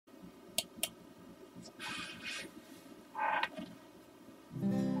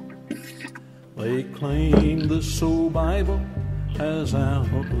They claim the soul Bible has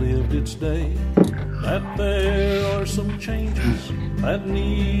outlived its day, that there are some changes that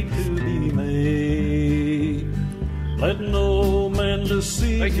need to be made. Let no man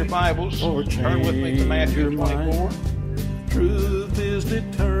deceive. Take your Bibles, or turn with me to Matthew 24. Truth is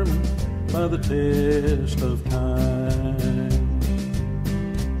determined by the test of time.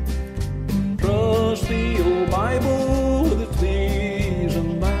 Trust the old Bible with its these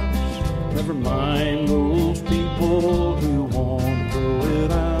and thous. Never mind those people who want to throw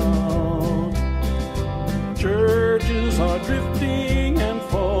it out. Churches are drifting and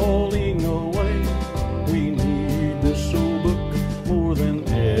falling away. We need this old book more than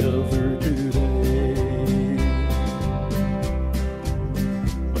ever today.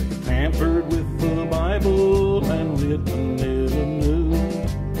 They tampered with the Bible and written it anew.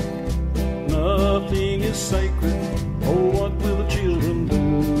 Nothing is sacred. Oh, what will the children do?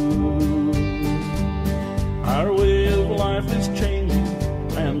 Our way of life is changing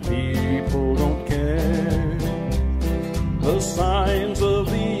and people don't care. The signs of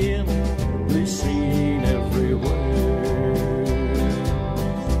the end be seen everywhere.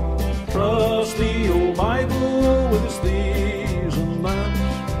 Trust the old Bible with its these and thous.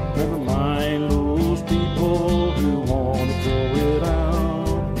 Never mind those people who want to throw it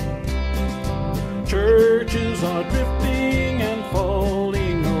out. Churches are drifting and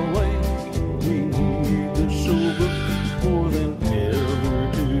falling away. We need this old book more than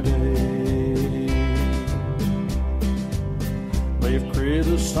ever today. They've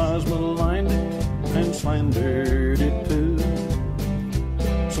criticized, maligned it, and slandered it too.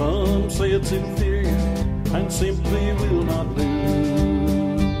 Some say it's inferior and simply will not do.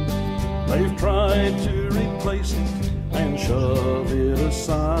 They've tried to replace it and shove it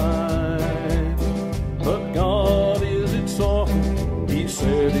aside. But God is its author, He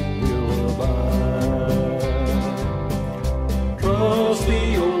said it will abide. Trust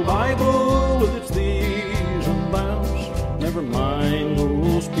the old Bible with its these and thous. Never mind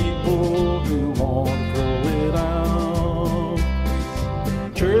those people who want to throw it out.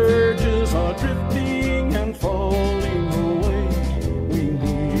 Churches are drifting and falling away. We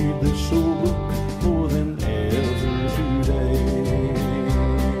need this old book more than ever today.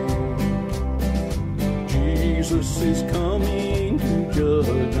 Jesus is coming to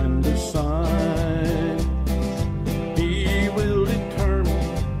judge and decide. He will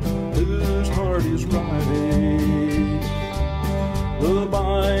determine whose heart is right. The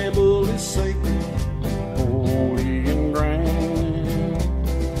Bible is sacred, holy and grand,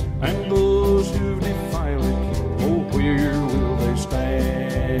 and those who defile it, oh, where will they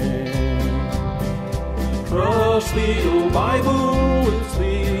stand? Trust the old Bible with its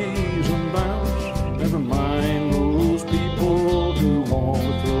these and thous. Never mind those people who want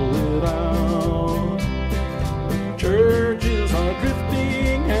to throw it out. Churches are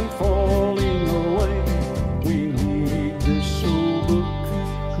drifting and falling away. We need this old book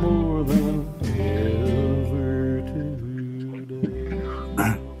more than ever today.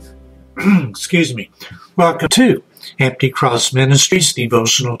 Excuse me. Welcome to Empty Cross Ministries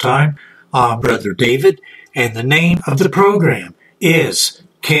Devotional Time. I'm Brother David, and the name of the program is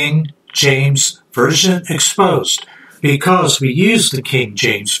King James Version Exposed. Because we use the King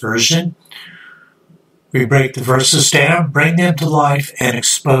James Version, we break the verses down, bring them to life, and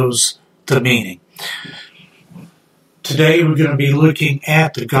expose the meaning. Today we're going to be looking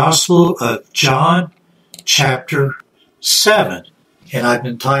at the Gospel of John, chapter 7. And I've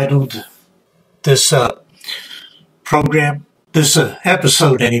entitled this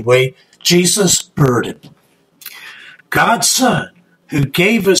episode anyway, Jesus' Burden. God's Son, who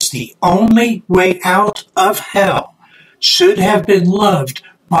gave us the only way out of hell, should have been loved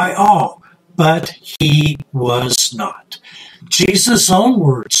by all, but He was not. Jesus' own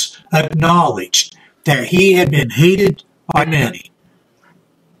words acknowledged that He had been hated by many.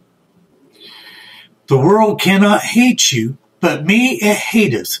 The world cannot hate you, but me it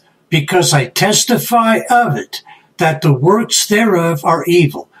hateth, because I testify of it, that the works thereof are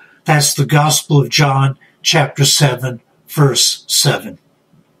evil. That's the Gospel of John, chapter 7, verse 7.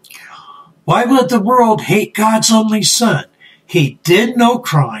 Why would the world hate God's only Son? He did no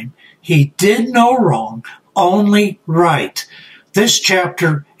crime. He did no wrong, only right. This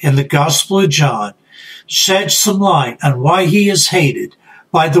chapter in the Gospel of John sheds some light on why He is hated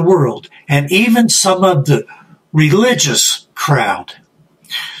by the world and even some of the religious crowd.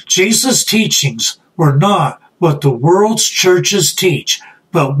 Jesus' teachings were not what the world's churches teach,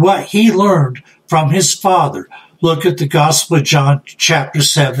 but what He learned from His Father. Look at the Gospel of John, chapter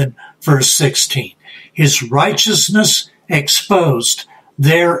 7, verse 16. His righteousness exposed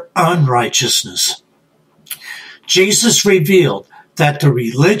their unrighteousness. Jesus revealed that the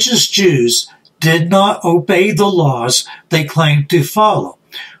religious Jews did not obey the laws they claimed to follow.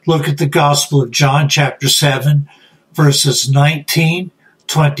 Look at the Gospel of John, chapter 7, verses 19,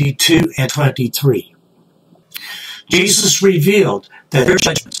 22, and 23. Jesus revealed that their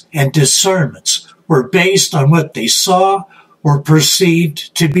judgments and discernments were based on what they saw or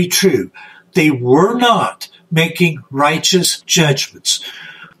perceived to be true. They were not making righteous judgments.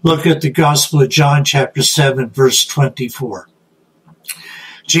 Look at the Gospel of John, chapter 7, verse 24.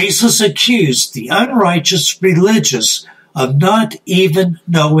 Jesus accused the unrighteous religious of not even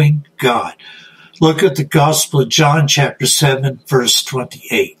knowing God. Look at the Gospel of John, chapter 7, verse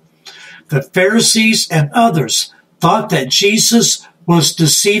 28. The Pharisees and others thought that Jesus was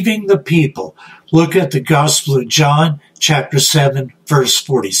deceiving the people. Look at the Gospel of John, chapter 7, verse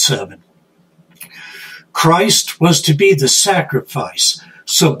 47. Christ was to be the sacrifice,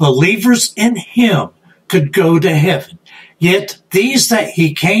 so believers in him could go to heaven. Yet these that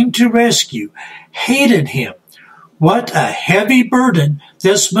he came to rescue hated him. What a heavy burden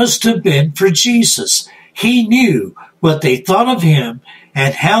this must have been for Jesus. He knew what they thought of him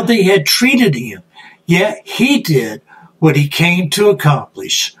and how they had treated him, yet he did what he came to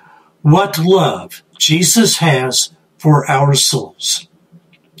accomplish. What love Jesus has for our souls.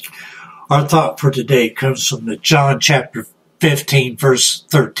 Our thought for today comes from the John chapter 15, verse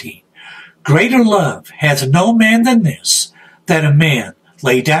 13. Greater love hath no man than this, that a man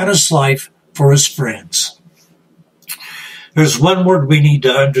lay down his life for his friends. There's one word we need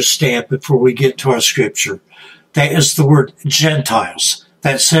to understand before we get to our scripture. That is the word Gentiles.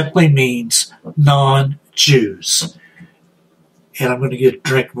 That simply means non-Jews. And I'm going to get a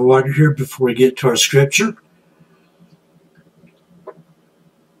drink of water here before we get to our scripture.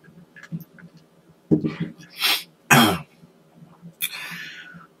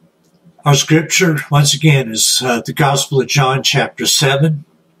 Our scripture, once again, is the Gospel of John, chapter 7.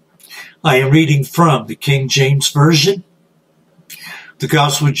 I am reading from the King James Version. The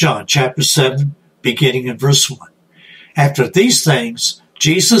Gospel of John, chapter 7, beginning in verse 1. After these things,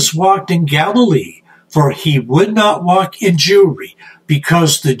 Jesus walked in Galilee, for he would not walk in Jewry,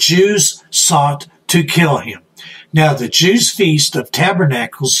 because the Jews sought to kill him. Now the Jews' feast of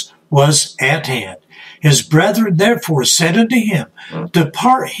tabernacles was at hand. His brethren therefore said unto him,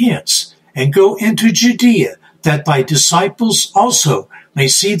 Depart hence, and go into Judea, that thy disciples also may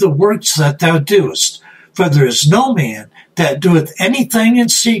see the works that thou doest. For there is no man that doeth anything in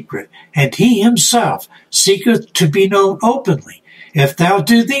secret, and he himself seeketh to be known openly. If thou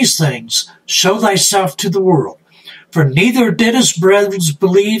do these things, show thyself to the world. For neither did his brethren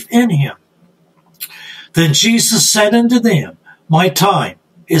believe in him. Then Jesus said unto them, My time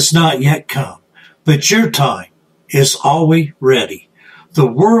is not yet come, but your time is always ready.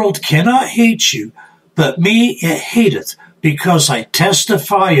 The world cannot hate you, but me it hateth, because I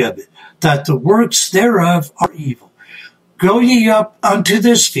testify of it, that the works thereof are evil. Go ye up unto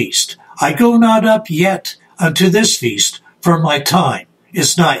this feast. I go not up yet unto this feast, for my time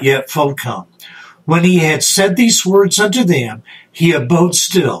is not yet full come. When he had said these words unto them, he abode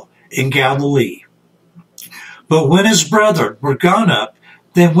still in Galilee. But when his brethren were gone up,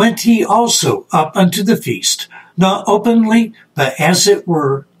 then went he also up unto the feast, not openly, but as it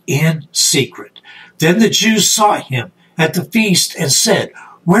were in secret. Then the Jews sought him at the feast and said,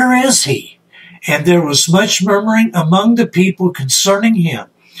 Where is he? And there was much murmuring among the people concerning him.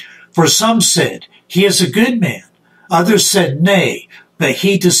 For some said, He is a good man. Others said, Nay, but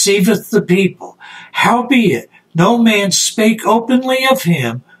he deceiveth the people. Howbeit, no man spake openly of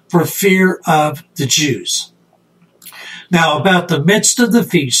him for fear of the Jews. Now about the midst of the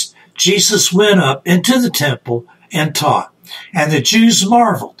feast, Jesus went up into the temple and taught. And the Jews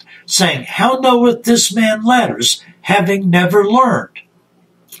marveled, saying, How knoweth this man letters, having never learned?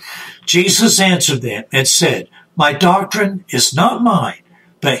 Jesus answered them and said, My doctrine is not mine,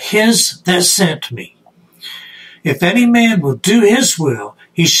 but his that sent me. If any man will do his will,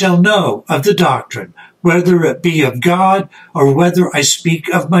 he shall know of the doctrine, whether it be of God, or whether I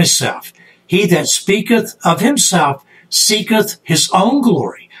speak of myself. He that speaketh of himself seeketh his own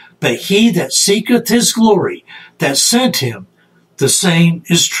glory, but he that seeketh his glory that sent him, the same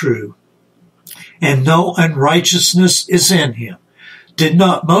is true, and no unrighteousness is in him. Did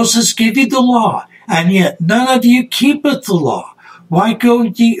not Moses give you the law, and yet none of you keepeth the law? Why go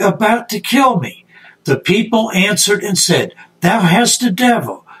ye about to kill me? The people answered and said, Thou hast a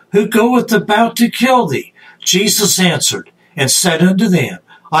devil, who goeth about to kill thee? Jesus answered and said unto them,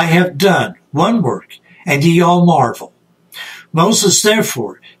 I have done one work, and ye all marvel. Moses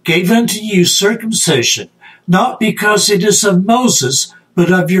therefore gave unto you circumcision, not because it is of Moses,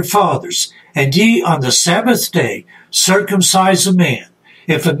 but of your fathers. And ye on the Sabbath day circumcise a man.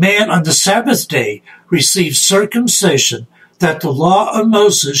 If a man on the Sabbath day receives circumcision, that the law of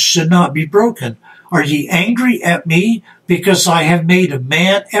Moses should not be broken, are ye angry at me, because I have made a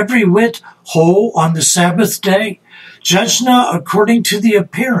man every whit whole on the Sabbath day? Judge not according to the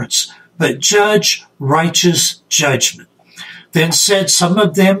appearance, but judge righteous judgment. Then said some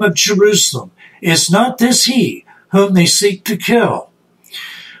of them of Jerusalem, Is not this he whom they seek to kill?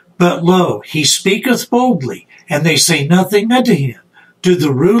 But lo, he speaketh boldly, and they say nothing unto him. Do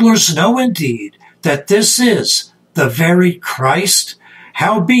the rulers know indeed that this is the very Christ?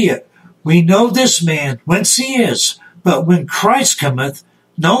 Howbeit, we know this man whence he is, but when Christ cometh,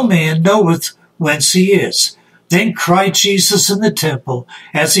 no man knoweth whence he is. Then cried Jesus in the temple,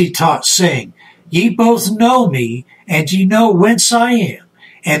 as he taught, saying, Ye both know me, and ye know whence I am,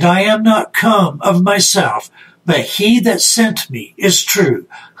 and I am not come of myself, but he that sent me is true,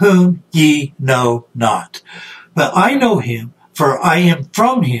 whom ye know not. But I know him, for I am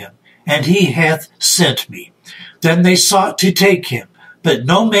from him, and he hath sent me. Then they sought to take him, but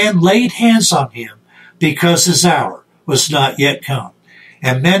no man laid hands on him, because his hour was not yet come.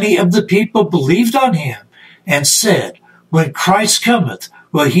 And many of the people believed on him, and said, When Christ cometh,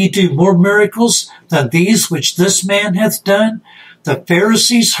 will he do more miracles than these which this man hath done? The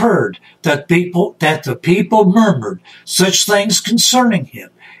Pharisees heard that the people murmured such things concerning him,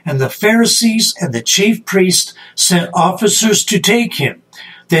 and the Pharisees and the chief priests sent officers to take him.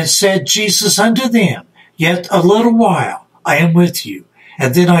 Then said Jesus unto them, Yet a little while I am with you,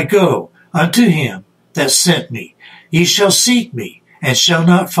 and then I go unto him that sent me. Ye shall seek me, and shall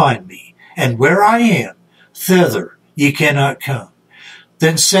not find me, and where I am, thither ye cannot come.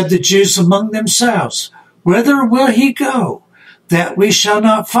 Then said the Jews among themselves, Whither will he go, that we shall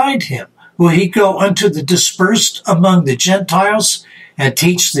not find him? Will he go unto the dispersed among the Gentiles, and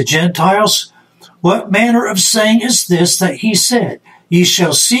teach the Gentiles? What manner of saying is this that he said, Ye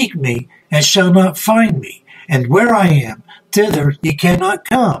shall seek me, and shall not find me, and where I am, thither ye cannot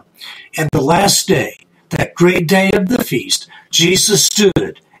come? And the last day, that great day of the feast, Jesus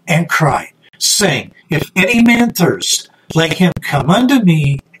stood and cried, saying, If any man thirst, let him come unto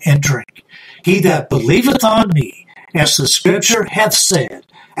me and drink. He that believeth on me, as the Scripture hath said,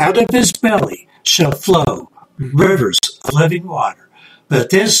 out of his belly shall flow rivers of living water. But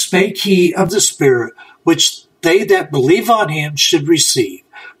this spake he of the Spirit, which they that believe on him should receive.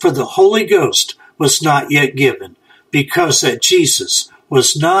 For the Holy Ghost was not yet given, because that Jesus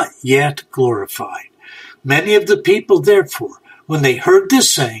was not yet glorified. Many of the people, therefore, when they heard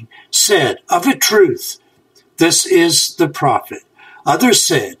this saying, said, Of a truth, this is the prophet. Others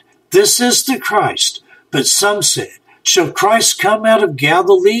said, This is the Christ. But some said, Shall Christ come out of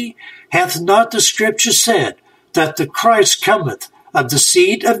Galilee? Hath not the Scripture said that the Christ cometh of the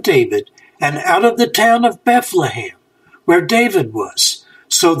seed of David, and out of the town of Bethlehem, where David was?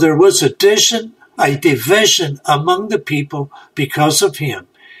 So there was a division among the people because of him.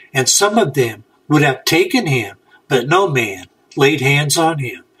 And some of them would have taken him, but no man laid hands on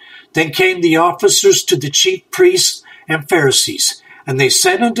him. Then came the officers to the chief priests and Pharisees, and they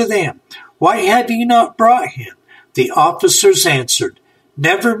said unto them, Why have ye not brought him? The officers answered,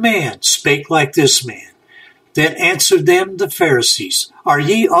 Never man spake like this man. Then answered them the Pharisees, Are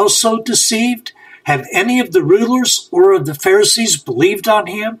ye also deceived? Have any of the rulers or of the Pharisees believed on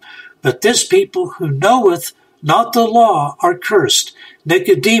him? But this people who knoweth not the law are cursed.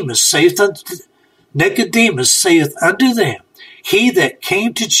 Nicodemus saith unto them, He that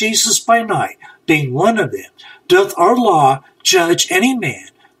came to Jesus by night, being one of them, doth our law judge any man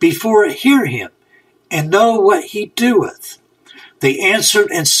before it hear him, and know what he doeth? They answered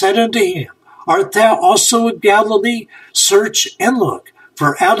and said unto him, Art thou also of Galilee? Search and look,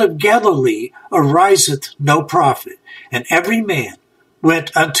 for out of Galilee ariseth no prophet. And every man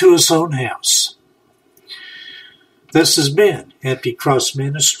went unto his own house. This has been Empty Cross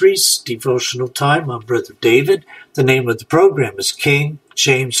Ministries Devotional Time. I'm Brother David. The name of the program is King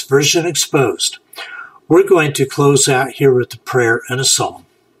James Version Exposed. We're going to close out here with a prayer and a song.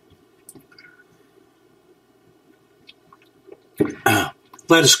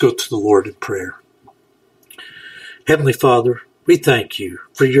 Let us go to the Lord in prayer. Heavenly Father, we thank you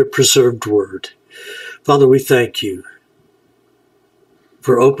for your preserved word. Father, we thank you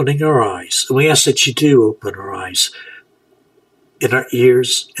for opening our eyes. And we ask that you do open our eyes, in our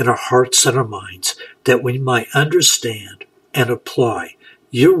ears, in our hearts, and our minds, that we might understand and apply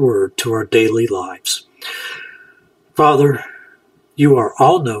your word to our daily lives. Father, you are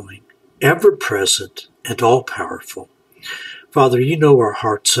all-knowing, ever-present, and all-powerful. Father, you know our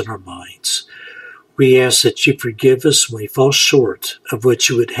hearts and our minds. We ask that you forgive us when we fall short of what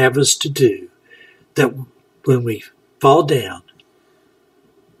you would have us to do, that when we fall down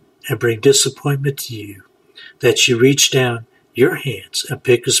and bring disappointment to you, that you reach down your hands and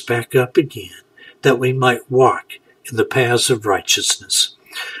pick us back up again, that we might walk in the paths of righteousness.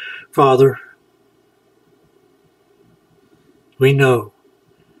 Father, we know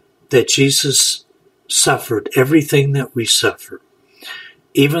that Jesus suffered everything that we suffer.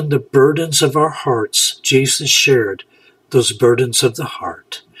 Even the burdens of our hearts, Jesus shared those burdens of the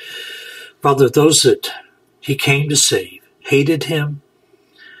heart. Father, those that he came to save hated him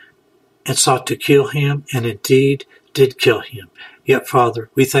and sought to kill him, and indeed did kill him. Yet, Father,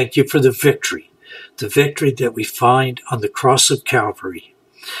 we thank you for the victory that we find on the cross of Calvary,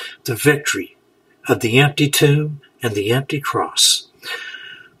 the victory of the empty tomb and the empty cross.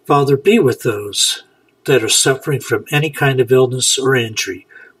 Father, be with those that are suffering from any kind of illness or injury,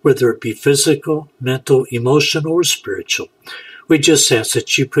 whether it be physical, mental, emotional, or spiritual. We just ask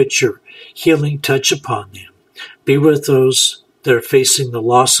that you put your healing touch upon them. Be with those that are facing the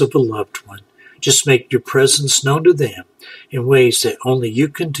loss of a loved one. Just make your presence known to them in ways that only you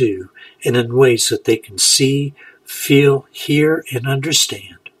can do, and in ways that they can see, feel, hear, and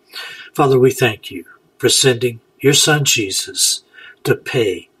understand. Father, we thank you for sending your Son Jesus to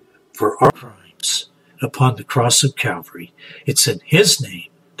pay for our crimes upon the cross of Calvary. It's in his name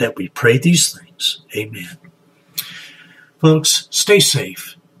that we pray these things. Amen. Folks, stay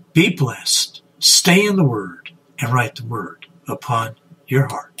safe, be blessed, stay in the Word, and write the Word upon your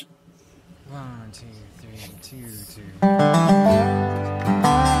heart. 1, 2, 3, 2, 2.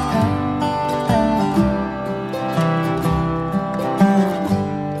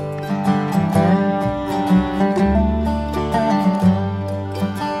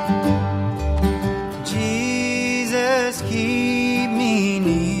 Jesus, keep me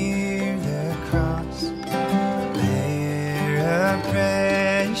near the cross, where a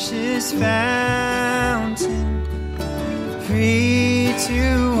precious fountain, free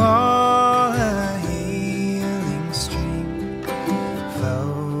to all, a healing stream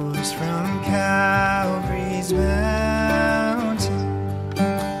flows from Calvary's mountain.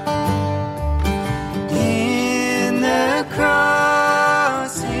 In the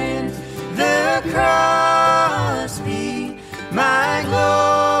cross, be my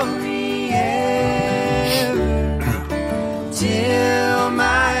glory ever, till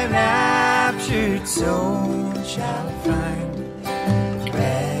my raptured soul shall find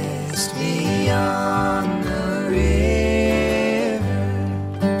rest beyond the river.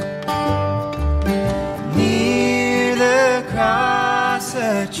 Near the cross,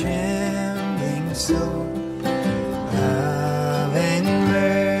 a trembling soul, love and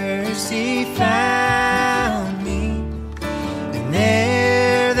mercy found me, and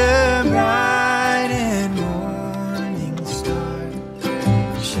there the bright and morning star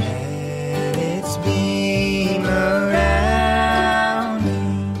shed its beam around me.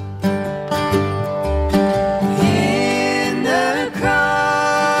 In the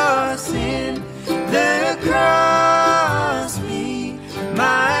cross be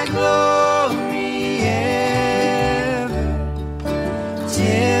my glory ever,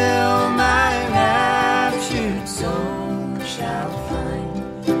 till my raptured soul shall find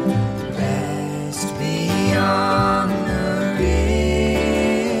rest beyond the river.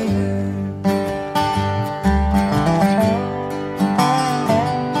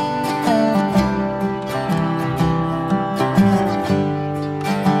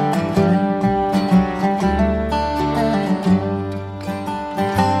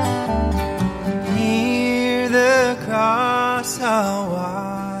 Near the cross I'll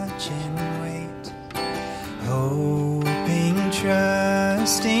watch and wait, hoping,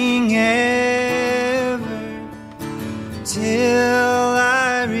 trusting ever, till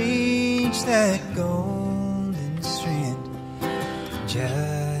I reach that golden strand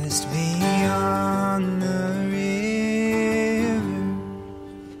just beyond the river.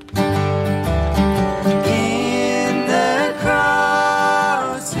 In the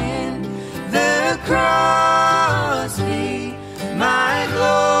cross be my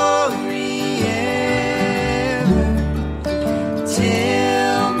glory ever,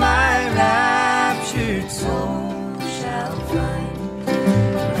 till my raptured soul shall find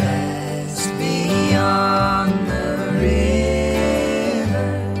rest beyond the river.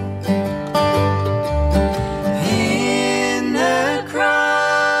 In the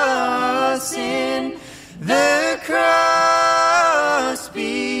cross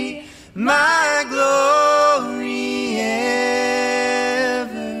be my glory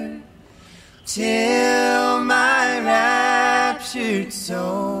ever, till my raptured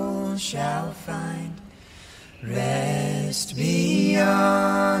soul shall find rest beyond